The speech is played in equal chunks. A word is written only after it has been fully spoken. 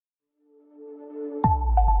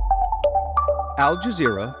Al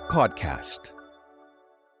Jazeera Podcast.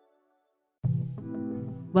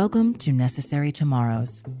 Welcome to Necessary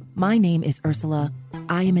Tomorrows. My name is Ursula.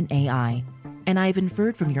 I am an AI, and I have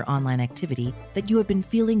inferred from your online activity that you have been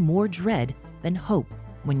feeling more dread than hope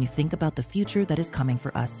when you think about the future that is coming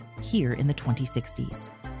for us here in the 2060s.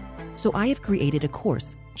 So I have created a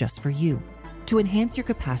course just for you to enhance your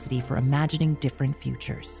capacity for imagining different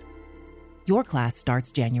futures. Your class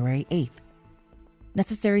starts January 8th.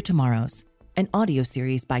 Necessary Tomorrows, an audio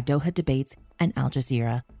series by Doha Debates and Al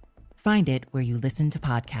Jazeera. Find it where you listen to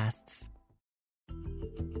podcasts.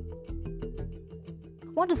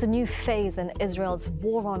 What does a new phase in Israel's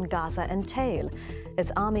war on Gaza entail?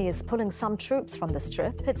 Its army is pulling some troops from the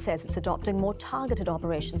Strip. It says it's adopting more targeted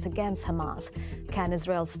operations against Hamas. Can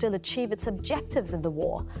Israel still achieve its objectives in the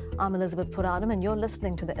war? I'm Elizabeth Puranam, and you're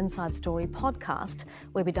listening to the Inside Story podcast,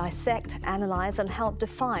 where we dissect, analyze, and help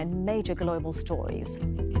define major global stories.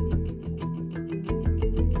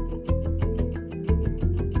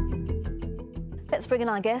 Let's bring in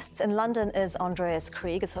our guests. In London is Andreas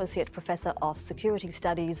Krieg, Associate Professor of Security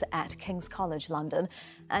Studies at King's College London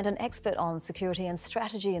and an expert on security and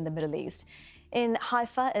strategy in the Middle East. In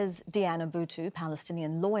Haifa is Diana Buttu,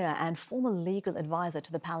 Palestinian lawyer and former legal advisor to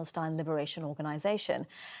the Palestine Liberation Organization.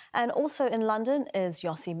 And also in London is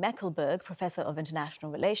Yossi Mekelberg, Professor of International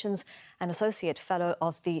Relations and Associate Fellow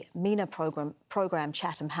of the MENA Programme,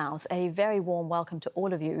 Chatham House. A very warm welcome to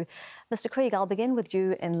all of you. Mr. Krieg, I'll begin with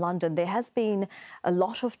you in London. There has been a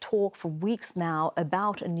lot of talk for weeks now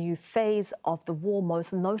about a new phase of the war,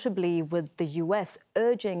 most notably with the US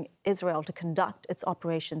urging Israel to conduct its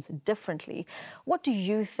operations differently. What do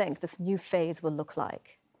you think this new phase will look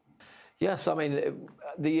like? Yes, I mean,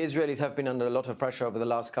 the Israelis have been under a lot of pressure over the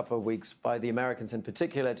last couple of weeks by the Americans in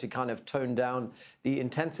particular to kind of tone down the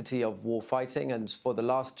intensity of war fighting. And for the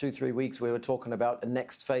last 2-3 weeks, we were talking about a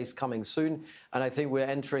next phase coming soon. And I think we're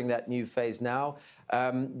entering that new phase now.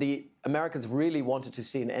 The Americans really wanted to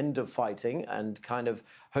see an end of fighting and kind of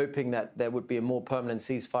hoping that there would be a more permanent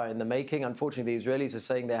ceasefire in the making. Unfortunately, the Israelis are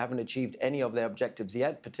saying they haven't achieved any of their objectives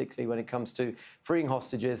yet, particularly when it comes to freeing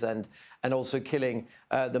hostages and also killing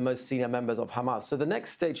the most senior members of Hamas. So the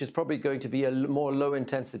next stage is probably going to be a more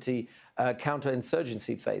low-intensity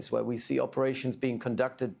counterinsurgency phase, where we see operations being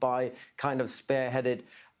conducted by kind of spearheaded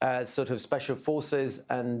sort of special forces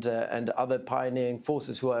and other pioneering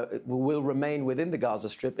forces who will remain within the Gaza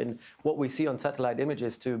Strip in what we see on satellite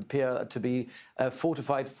images to appear to be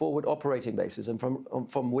fortified forward operating bases, and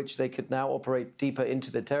from which they could now operate deeper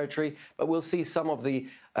into the territory. But we'll see some of the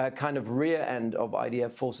kind of rear end of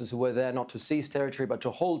IDF forces who were there not to seize territory but to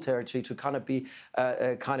hold territory, to kind of be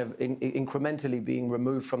incrementally being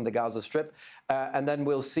removed from the Gaza Strip. And then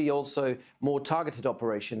we'll see also more targeted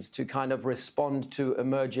operations to kind of respond to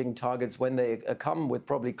emerging targets when they come, with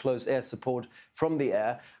probably close air support from the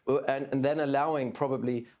air, and then allowing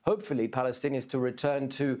probably, hopefully, Palestinians to return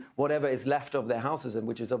to whatever is left of their houses, and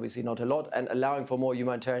which is obviously not a lot, and allowing for more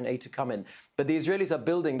humanitarian aid to come in. But the Israelis are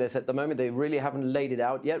building this at the moment. They really haven't laid it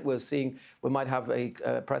out yet. We might have a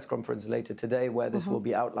press conference later today where this will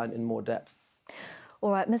be outlined in more depth. All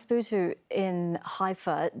right, Ms. Buttu, in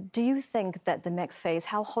Haifa, do you think that the next phase,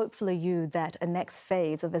 how hopeful are you that a next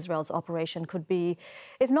phase of Israel's operation could be,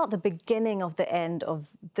 if not the beginning of the end of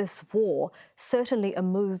this war, certainly a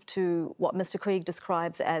move to what Mr. Krieg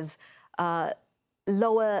describes as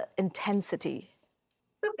lower intensity?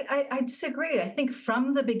 Look, I disagree. I think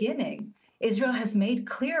from the beginning, Israel has made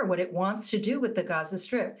clear what it wants to do with the Gaza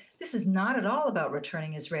Strip. This is not at all about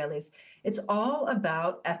returning Israelis. It's all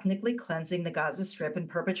about ethnically cleansing the Gaza Strip and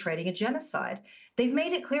perpetrating a genocide. They've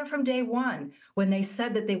made it clear from day one when they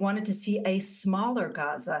said that they wanted to see a smaller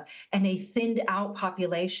Gaza and a thinned out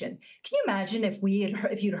population. Can you imagine if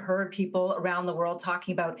you'd heard people around the world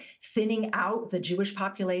talking about thinning out the Jewish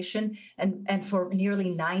population and for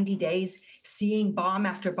nearly 90 days seeing bomb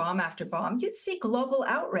after bomb after bomb? You'd see global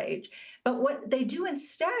outrage. But what they do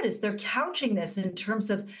instead is they're couching this in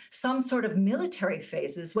terms of some sort of military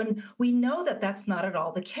phases, when we know that that's not at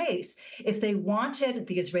all the case. If they wanted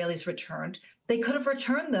the Israelis returned, they could have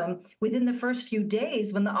returned them within the first few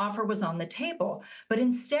days when the offer was on the table. But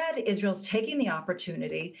instead, Israel's taking the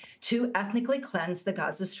opportunity to ethnically cleanse the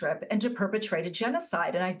Gaza Strip and to perpetrate a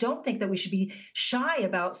genocide. And I don't think that we should be shy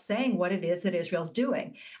about saying what it is that Israel's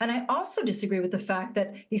doing. And I also disagree with the fact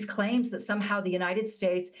that these claims that somehow the United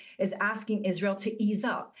States is asking Israel to ease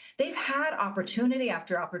up. They've had opportunity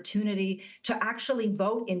after opportunity to actually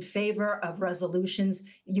vote in favor of resolutions,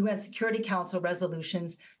 UN Security Council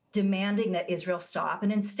resolutions, demanding that Israel stop.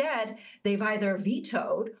 And instead, they've either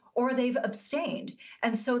vetoed or they've abstained.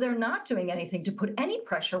 And so they're not doing anything to put any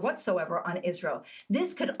pressure whatsoever on Israel.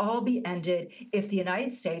 This could all be ended if the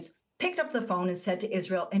United States picked up the phone and said to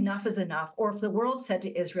Israel, enough is enough, or if the world said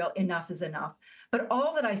to Israel, enough is enough. But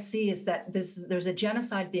all that I see is that there's a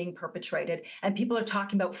genocide being perpetrated, and people are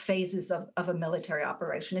talking about phases of a military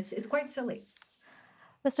operation. It's quite silly.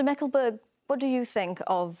 Mr. Mekelberg, what do you think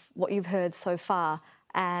of what you've heard so far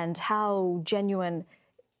and how genuine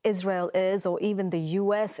Israel is, or even the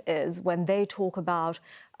US is, when they talk about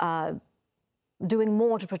doing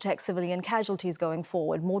more to protect civilian casualties going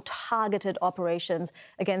forward, more targeted operations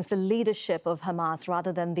against the leadership of Hamas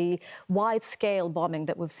rather than the wide-scale bombing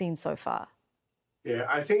that we've seen so far? Yeah,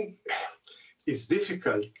 I think it's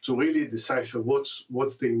difficult to really decipher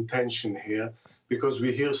what's the intention here, because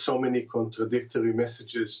we hear so many contradictory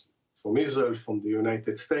messages from Israel, from the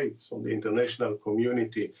United States, from the international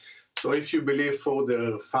community. So if you believe for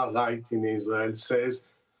the far right in Israel says,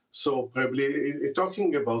 so probably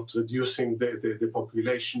talking about reducing the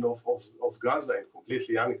population of Gaza, and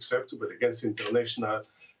completely unacceptable against international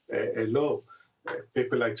law.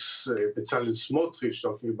 People like Bezalel Smotrich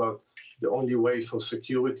talking about the only way for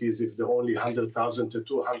security is if there are only 100,000 to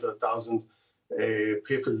 200,000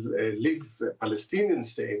 people live, Palestinians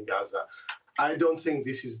stay in Gaza. I don't think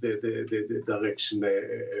this is the direction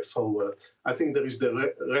forward. I think there is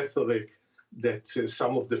the rhetoric that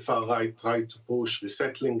some of the far right try to push,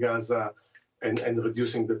 resettling Gaza and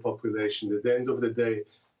reducing the population. At the end of the day,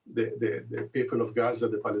 the people of Gaza,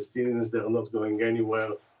 the Palestinians, they're not going anywhere.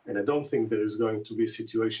 And I don't think there is going to be a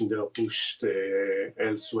situation they are pushed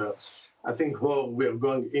elsewhere. I think we are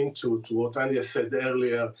going into, to what Andrea said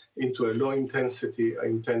earlier, into a low-intensity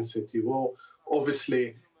war.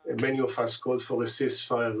 Obviously, many of us called for a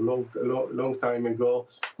ceasefire long time ago,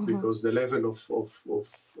 because the level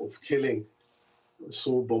of killing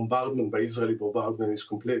through bombardment, by Israeli bombardment, is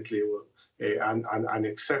completely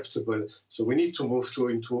unacceptable. So we need to move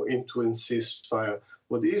into a ceasefire.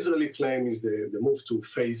 What the Israeli claim is the move to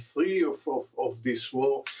phase 3 of this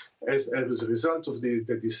war. As a result of the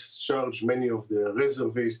discharge many of the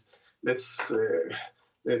reservists, let's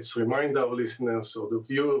remind our listeners or the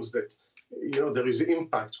viewers that there is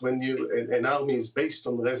impact when an army is based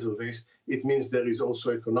on reservists. It means there is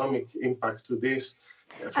also economic impact to this.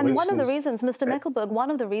 And one of the reasons, Mr. Mekelberg,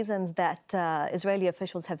 one of the reasons that Israeli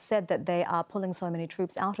officials have said that they are pulling so many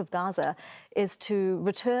troops out of Gaza is to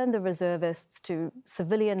return the reservists to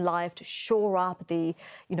civilian life, to shore up the,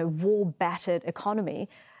 war-battered economy.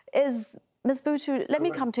 Ms. Buttu, let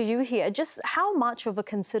me come to you here. Just how much of a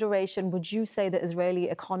consideration would you say the Israeli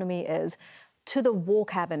economy is to the war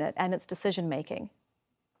cabinet and its decision-making?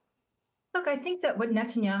 Look, I think that what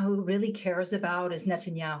Netanyahu really cares about is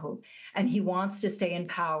Netanyahu, and he wants to stay in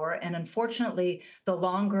power. And unfortunately, the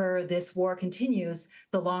longer this war continues,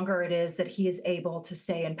 the longer it is that he is able to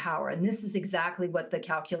stay in power. And this is exactly what the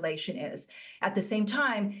calculation is. At the same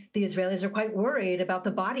time, the Israelis are quite worried about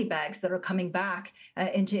the body bags that are coming back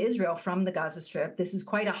into Israel from the Gaza Strip. This is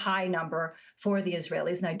quite a high number for the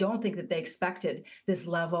Israelis, and I don't think that they expected this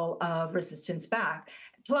level of resistance back.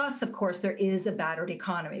 Plus, of course, there is a battered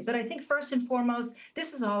economy. But I think first and foremost,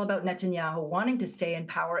 this is all about Netanyahu wanting to stay in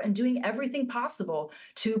power and doing everything possible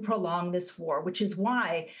to prolong this war, which is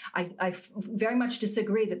why I very much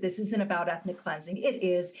disagree that this isn't about ethnic cleansing. It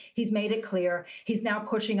is. He's made it clear. He's now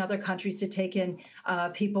pushing other countries to take in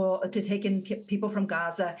people from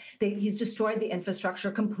Gaza. He's destroyed the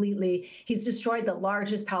infrastructure completely. He's destroyed the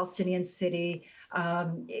largest Palestinian city,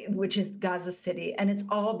 which is Gaza City. And it's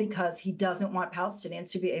all because he doesn't want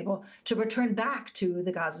Palestinians to be able to return back to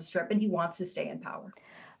the Gaza Strip, and he wants to stay in power.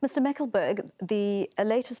 Mr. Mekelberg, the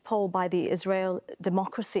latest poll by the Israel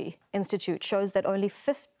Democracy Institute shows that only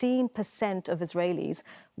 15% of Israelis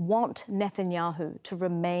want Netanyahu to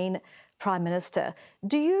remain Prime Minister.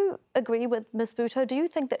 Do you agree with Ms. Buttu? Do you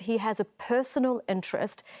think that he has a personal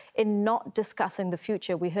interest in not discussing the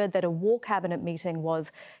future? We heard that a war cabinet meeting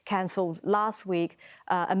was cancelled last week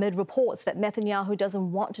amid reports that Netanyahu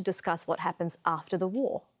doesn't want to discuss what happens after the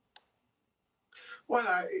war.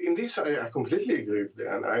 Well, in this, I completely agree with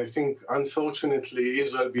that. And I think, unfortunately,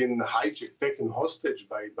 Israel being hijacked, taken hostage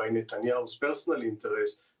by Netanyahu's personal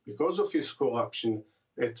interest because of his corruption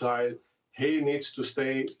trial. He needs to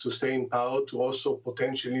stay in power to also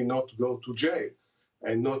potentially not go to jail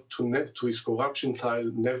and not to his corruption trial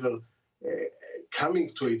never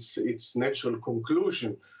coming to its natural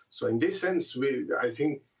conclusion. So in this sense, I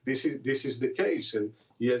think this is the case, and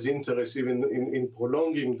he has interest even in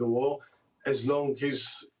prolonging the war as long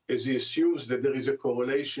as he assumes that there is a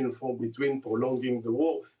correlation between prolonging the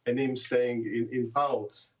war and him staying in power.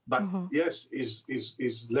 But yes,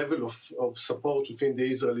 his level of support within the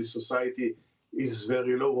Israeli society is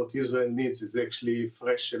very low. What Israel needs is actually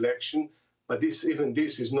fresh election. But even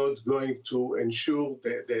this is not going to ensure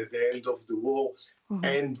the end of the war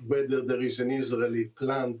and whether there is an Israeli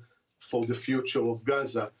plan for the future of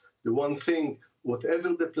Gaza. The one thing, whatever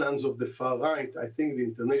the plans of the far right, I think the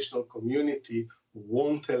international community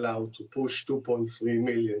won't allow to push 2.3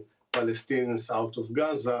 million Palestinians out of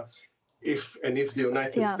Gaza. If the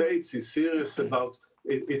United States is serious about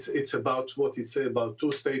it's about what it's about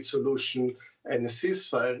two-state solution and a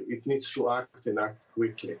ceasefire, it needs to act and act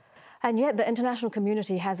quickly. And yet the international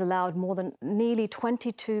community has allowed more than nearly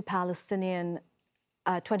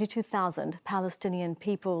 22,000 Palestinian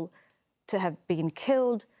people to have been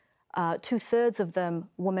killed, 2/3 of them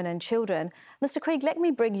women and children. Mr. Krieg, let me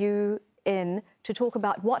bring you in to talk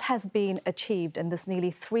about what has been achieved in this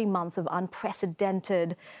nearly 3 months of unprecedented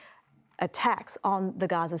attacks on the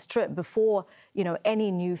Gaza Strip before, any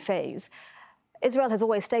new phase. Israel has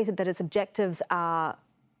always stated that its objectives are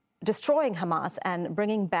destroying Hamas and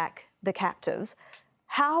bringing back the captives.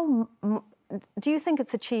 How do you think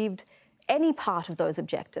it's achieved any part of those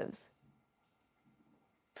objectives?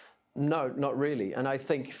 No, not really. And I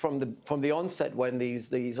think from the onset, when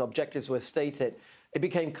these objectives were stated, it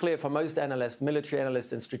became clear for most analysts, military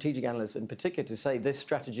analysts and strategic analysts in particular, to say this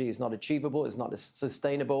strategy is not achievable, it's not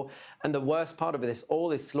sustainable. And the worst part of it is all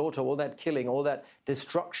this slaughter, all that killing, all that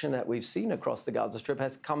destruction that we've seen across the Gaza Strip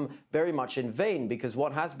has come very much in vain, because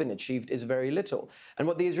what has been achieved is very little. And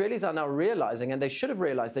what the Israelis are now realizing, and they should have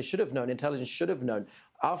realized, they should have known, intelligence should have known,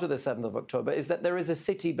 after the 7th of October, is that there is a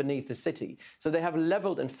city beneath the city. So they have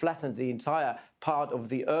leveled and flattened the entire part of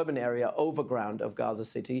the urban area overground of Gaza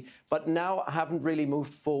City, but now haven't really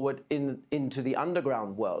moved forward into the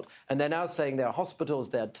underground world. And they're now saying there are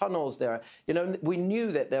hospitals, there are tunnels, we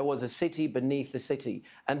knew that there was a city beneath the city.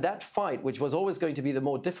 And that fight, which was always going to be the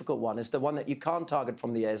more difficult one, is the one that you can't target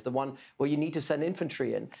from the air, is the one where you need to send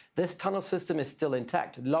infantry in. This tunnel system is still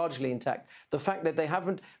intact, largely intact. The fact that they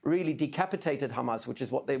haven't really decapitated Hamas, which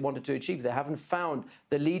is what they wanted to achieve, they haven't found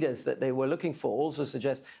the leaders that they were looking for, also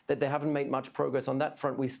suggests that they haven't made much progress on that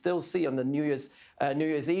front. We still see on the New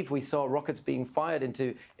Year's Eve, we saw rockets being fired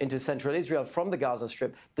into central Israel from the Gaza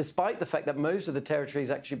Strip, despite the fact that most of the territory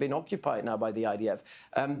has actually been occupied now by the IDF.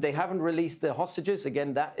 They haven't released the hostages.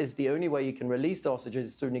 Again, that is the only way you can release the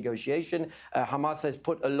hostages, through negotiation. Hamas has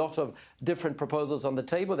put a lot of different proposals on the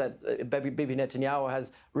table that Bibi Netanyahu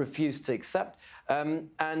has refused to accept. And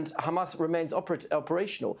Hamas remains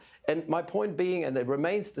operational. And my point being, and it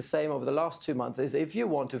remains the same over the last 2 months, is if you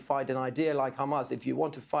want to fight an idea like Hamas, if you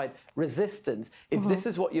want to fight resistance, if this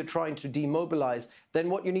is what you're trying to demobilize, then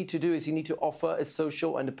what you need to do is you need to offer a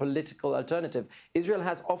social and a political alternative. Israel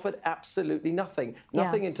has offered absolutely nothing.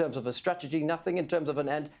 Nothing in terms of a strategy, nothing in terms of an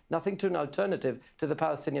end, nothing to an alternative to the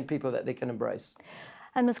Palestinian people that they can embrace.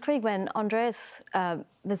 And Ms. Krieg, when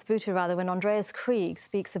Ms. Buttu, when Andreas Krieg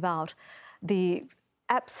speaks about the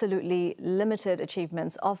absolutely limited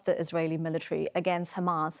achievements of the Israeli military against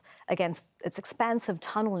Hamas, against its expansive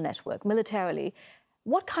tunnel network militarily,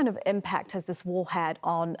 what kind of impact has this war had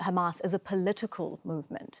on Hamas as a political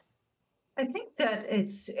movement? I think that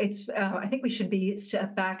I think we should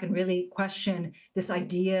step back and really question this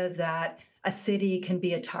idea that a city can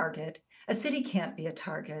be a target. A city can't be a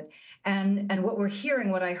target. And what we're hearing,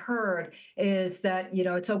 what I heard, is that,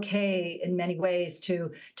 it's okay in many ways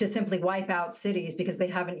to simply wipe out cities because they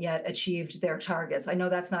haven't yet achieved their targets. I know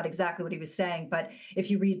that's not exactly what he was saying, but if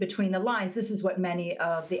you read between the lines, this is what many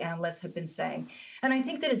of the analysts have been saying. And I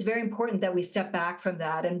think that it's very important that we step back from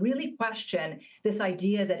that and really question this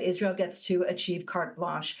idea that Israel gets to achieve carte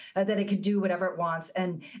blanche, that it can do whatever it wants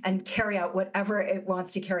and carry out whatever it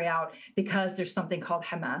wants to carry out because there's something called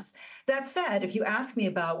Hamas. That said, if you ask me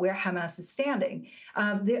about where Hamas is standing,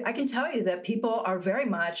 I can tell you that people are very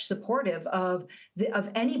much supportive of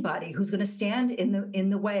anybody who's going to stand in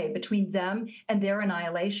the way between them and their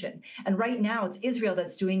annihilation. And right now, it's Israel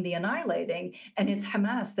that's doing the annihilating, and it's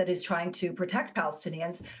Hamas that is trying to protect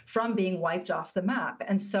Palestinians from being wiped off the map.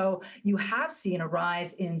 And so you have seen a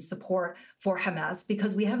rise in support for Hamas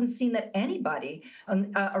because we haven't seen that anybody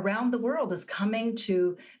around the world is coming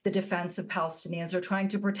to the defense of Palestinians or trying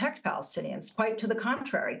to protect Palestinians. Quite to the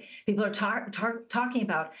contrary. People are talking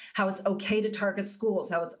about how it's okay to target schools,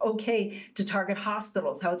 how it's okay to target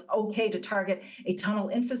hospitals, how it's okay to target a tunnel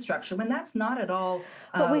infrastructure, when that's not at all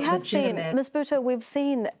But we have legitimate. seen, Ms. Buttu, we've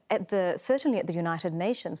seen certainly at the United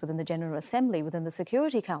Nations, within the General Assembly, within the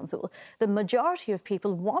Security Council, the majority of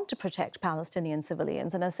people want to protect Palestinian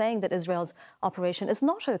civilians and are saying that Israel's operation is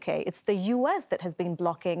not okay. It's the US that has been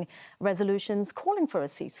blocking resolutions calling for a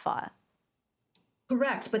ceasefire.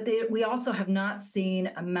 Correct, but we also have not seen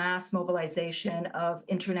a mass mobilization of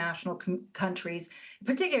international countries,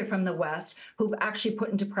 particularly from the West, who've actually put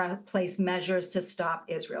into place measures to stop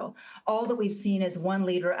Israel. All that we've seen is one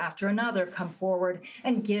leader after another come forward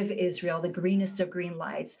and give Israel the greenest of green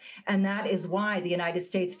lights. And that is why the United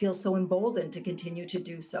States feels so emboldened to continue to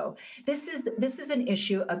do so. This is an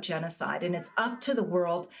issue of genocide, and it's up to the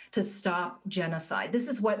world to stop genocide. This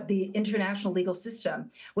is what the international legal system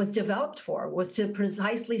was developed for, was to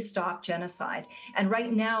precisely stop genocide. And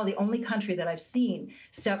right now, the only country that I've seen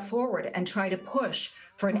step forward and try to push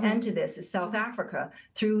for an end to this is South Africa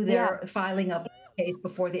through their filing of the case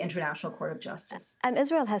before the International Court of Justice. And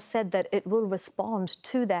Israel has said that it will respond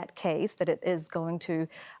to that case, that it is going to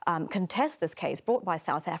contest this case brought by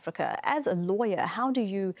South Africa. As a lawyer, how do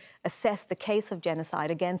you assess the case of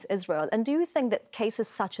genocide against Israel? And do you think that cases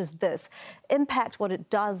such as this impact what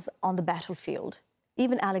it does on the battlefield,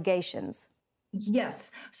 even allegations?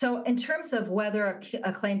 Yes. So in terms of whether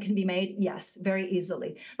a claim can be made, yes, very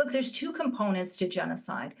easily. Look, there's two components to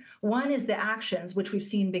genocide. One is the actions, which we've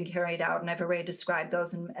seen being carried out, and I've already described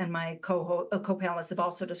those, and my co-panelists have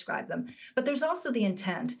also described them. But there's also the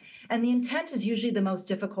intent, and the intent is usually the most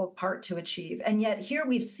difficult part to achieve. And yet here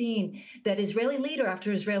we've seen that Israeli leader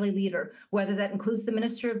after Israeli leader, whether that includes the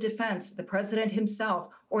Minister of Defense, the President himself,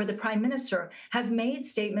 or the Prime Minister, have made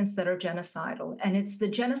statements that are genocidal. And it's the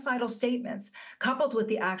genocidal statements, coupled with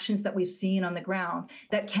the actions that we've seen on the ground,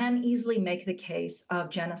 that can easily make the case of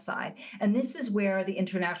genocide. And this is where the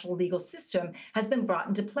international legal system has been brought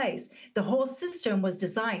into place. The whole system was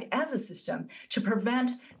designed as a system to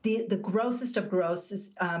prevent the grossest of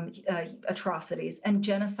gross atrocities. And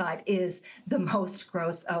genocide is the most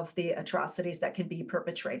gross of the atrocities that can be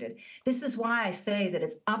perpetrated. This is why I say that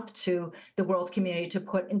it's up to the world community to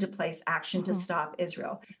put into place action to stop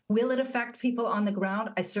Israel. Will it affect people on the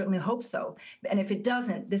ground? I certainly hope so. And if it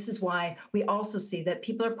doesn't, this is why we also see that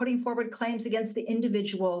people are putting forward claims against the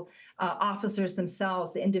individual officers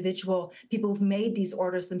themselves, the individual people who've made these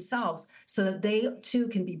orders themselves, so that they too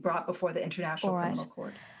can be brought before the International Criminal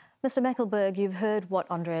Court. Mr. Mekelberg, you've heard what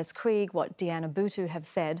Andreas Krieg, what Diana Buttu have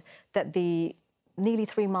said, that the nearly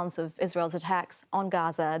 3 months of Israel's attacks on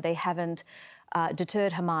Gaza, they haven't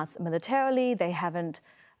deterred Hamas militarily, they haven't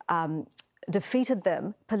defeated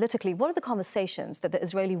them politically. What are the conversations that the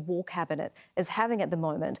Israeli War Cabinet is having at the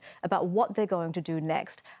moment about what they're going to do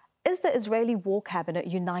next? Is the Israeli War Cabinet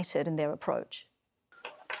united in their approach?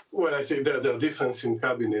 Well, I think there are differences in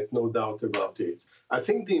cabinet, no doubt about it. I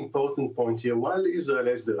think the important point here, while Israel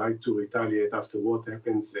has the right to retaliate after what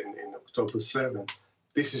happens in October 7,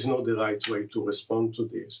 this is not the right way to respond to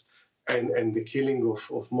this. And the killing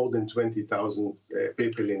of more than 20,000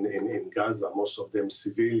 people in Gaza, most of them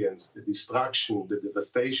civilians, the destruction, the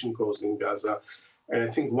devastation caused in Gaza. And I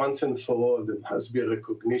think once and for all, there must be a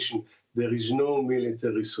recognition there is no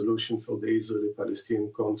military solution for the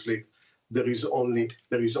Israeli-Palestinian conflict. There is only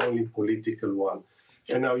political one.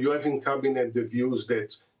 And now you have in cabinet the views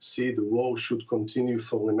that see the war should continue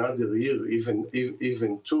for another year,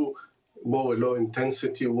 even two, more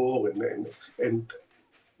low-intensity war, and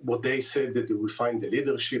what they said that they will find the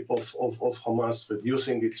leadership of Hamas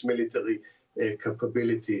reducing its military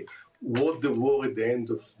capability. What the war at the end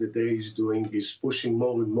of the day is doing is pushing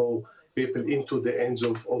more and more people into the hands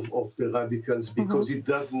of the radicals, because it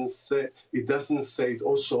doesn't say it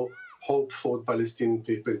also hope for Palestinian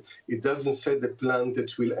people. It doesn't say the plan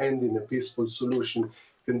that will end in a peaceful solution.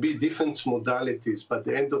 It can be different modalities, but at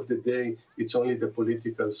the end of the day, it's only the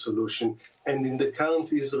political solution. And in the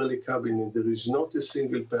current Israeli cabinet, there is not a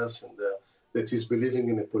single person there that is believing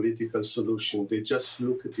in a political solution. They just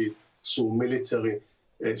look at it through military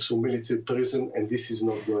prism, and this is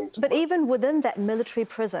not going to But work. even within that military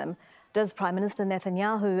prism, does Prime Minister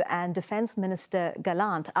Netanyahu and Defense Minister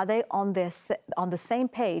Gallant, are they on the same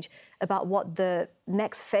page about what the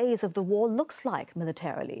next phase of the war looks like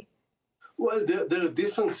militarily? Well, there are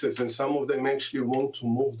differences, and some of them actually want to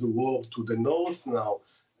move the war to the north now,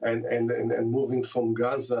 and moving from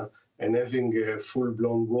Gaza and having a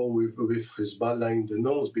full-blown war with Hezbollah in the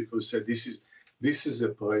north, because this is a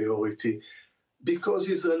priority. Because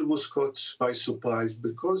Israel was caught by surprise,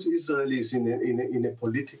 because Israel is in a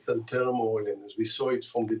political turmoil, and as we saw it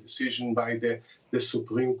from the decision by the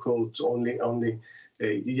Supreme Court only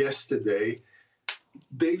yesterday,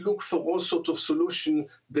 they look for all sorts of solutions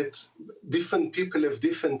that different people have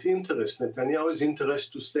different interests. Netanyahu is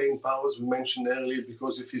interested to stay in power, as we mentioned earlier,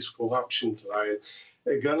 because of his corruption trial.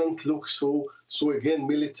 Gallant looks through again,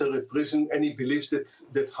 military prison, and he believes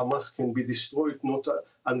that Hamas can be destroyed, not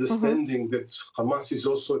understanding that Hamas is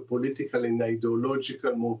also a political and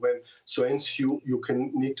ideological movement. So hence you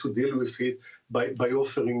need to deal with it by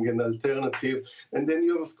offering an alternative. And then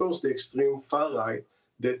you have, of course, the extreme far right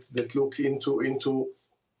that look into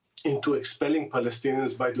expelling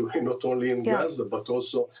Palestinians, by the way, not only in Gaza, but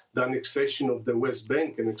also the annexation of the West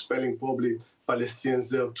Bank and expelling probably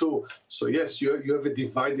Palestinians there too. So yes, you have a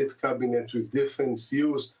divided cabinet with different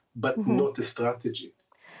views, but not a strategy.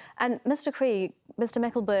 And Mr. Krieg, Mr.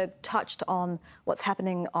 Mekelberg touched on what's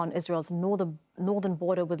happening on Israel's northern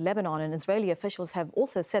border with Lebanon, and Israeli officials have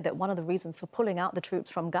also said that one of the reasons for pulling out the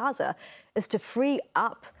troops from Gaza is to free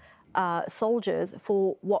up soldiers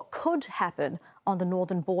for what could happen on the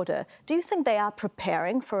northern border. Do you think they are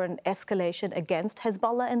preparing for an escalation against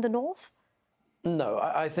Hezbollah in the north? No,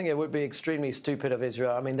 I think it would be extremely stupid of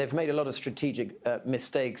Israel. I mean, they've made a lot of strategic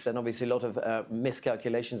mistakes and obviously a lot of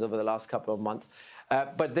miscalculations over the last couple of months.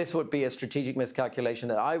 But this would be a strategic miscalculation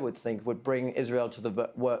that I would think would bring Israel to the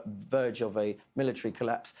verge of a military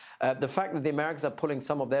collapse. The fact that the Americans are pulling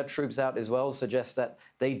some of their troops out as well suggests that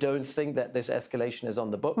they don't think that this escalation is on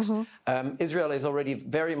the books. Israel is already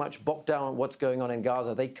very much bogged down on what's going on in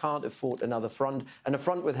Gaza. They can't afford another front. And a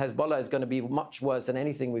front with Hezbollah is going to be much worse than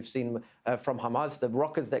anything we've seen from Hamas. The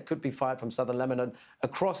rockets that could be fired from southern Lebanon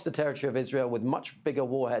across the territory of Israel with much bigger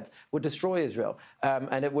warheads would destroy Israel.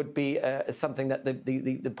 And it would be something that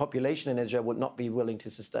the population in Israel would not be willing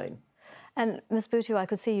to sustain. And Ms. Buttu, I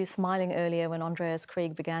could see you smiling earlier when Andreas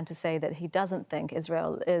Krieg began to say that he doesn't think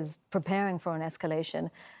Israel is preparing for an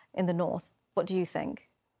escalation in the north. What do you think?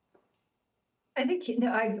 I think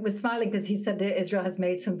I was smiling because he said that Israel has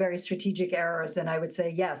made some very strategic errors, and I would say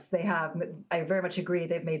yes, they have. I very much agree.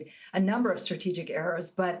 They've made a number of strategic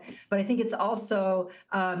errors, but I think it's also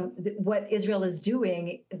what Israel is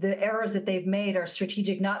doing. The errors that they've made are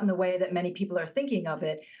strategic, not in the way that many people are thinking of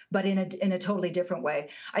it, but in a totally different way.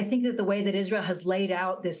 I think that the way that Israel has laid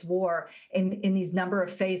out this war in these number of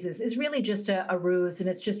phases is really just a ruse, and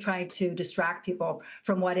it's just trying to distract people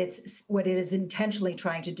from what it is intentionally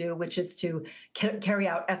trying to do, which is to carry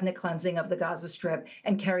out ethnic cleansing of the Gaza Strip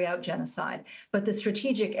and carry out genocide. But the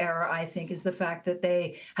strategic error, I think, is the fact that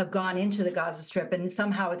they have gone into the Gaza Strip and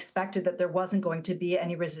somehow expected that there wasn't going to be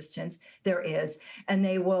any resistance. There is. And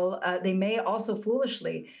they may also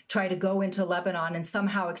foolishly try to go into Lebanon and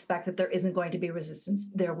somehow expect that there isn't going to be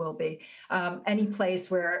resistance. There will be. Any place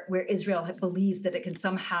where Israel believes that it can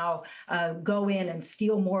somehow go in and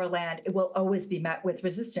steal more land, it will always be met with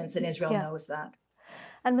resistance, and Israel knows that.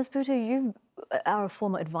 And Ms. Buttu, you are a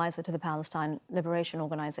former advisor to the Palestine Liberation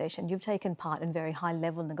Organization. You've taken part in very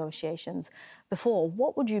high-level negotiations before.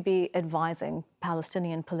 What would you be advising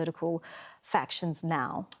Palestinian political factions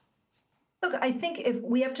now? Look, I think if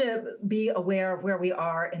we have to be aware of where we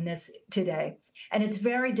are in this today. And it's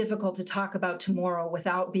very difficult to talk about tomorrow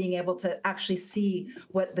without being able to actually see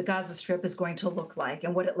what the Gaza Strip is going to look like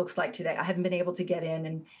and what it looks like today. I haven't been able to get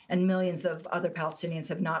in, and millions of other Palestinians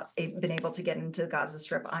have not been able to get into the Gaza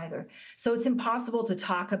Strip either. So it's impossible to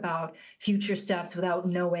talk about future steps without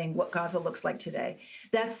knowing what Gaza looks like today.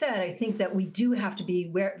 That said, I think that we do have to be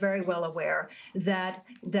very well aware that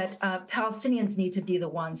Palestinians need to be the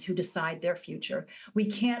ones who decide their future. We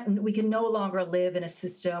can no longer live in a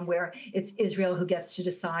system where it's Israel who gets to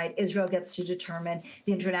decide, Israel gets to determine,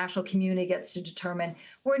 the international community gets to determine.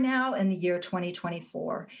 We're now in the year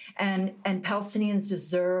 2024, and Palestinians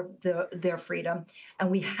deserve their freedom, and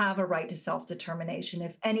we have a right to self-determination.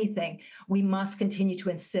 If anything, we must continue to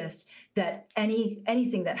insist that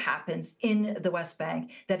anything that happens in the West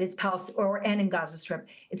Bank, that it's and in Gaza Strip,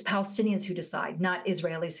 it's Palestinians who decide, not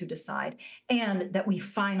Israelis who decide, and that we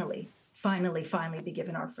finally be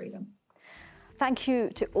given our freedom. Thank you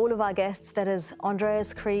to all of our guests. That is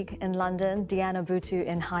Andreas Krieg in London, Diana Buttu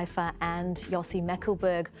in Haifa, and Yossi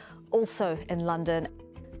Mekelberg, also in London.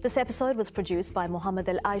 This episode was produced by Mohammed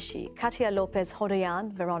El-Aishi, Katia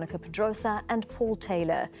Lopez-Horoyan, Veronica Pedrosa, and Paul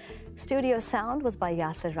Taylor. Studio sound was by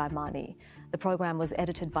Yasser Rahmani. The program was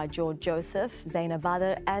edited by George Joseph, Zaina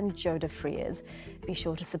Badr, and Joe DeFriers. Be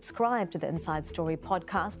sure to subscribe to the Inside Story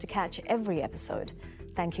podcast to catch every episode.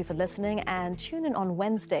 Thank you for listening, and tune in on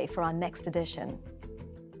Wednesday for our next edition.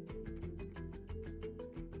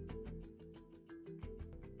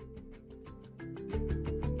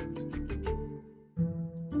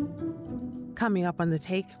 Coming up on The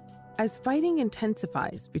Take, as fighting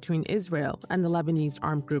intensifies between Israel and the Lebanese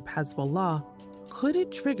armed group Hezbollah, Could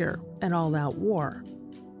it trigger an all-out war?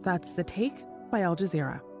 That's The Take by Al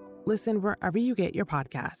Jazeera. Listen wherever you get your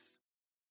podcasts.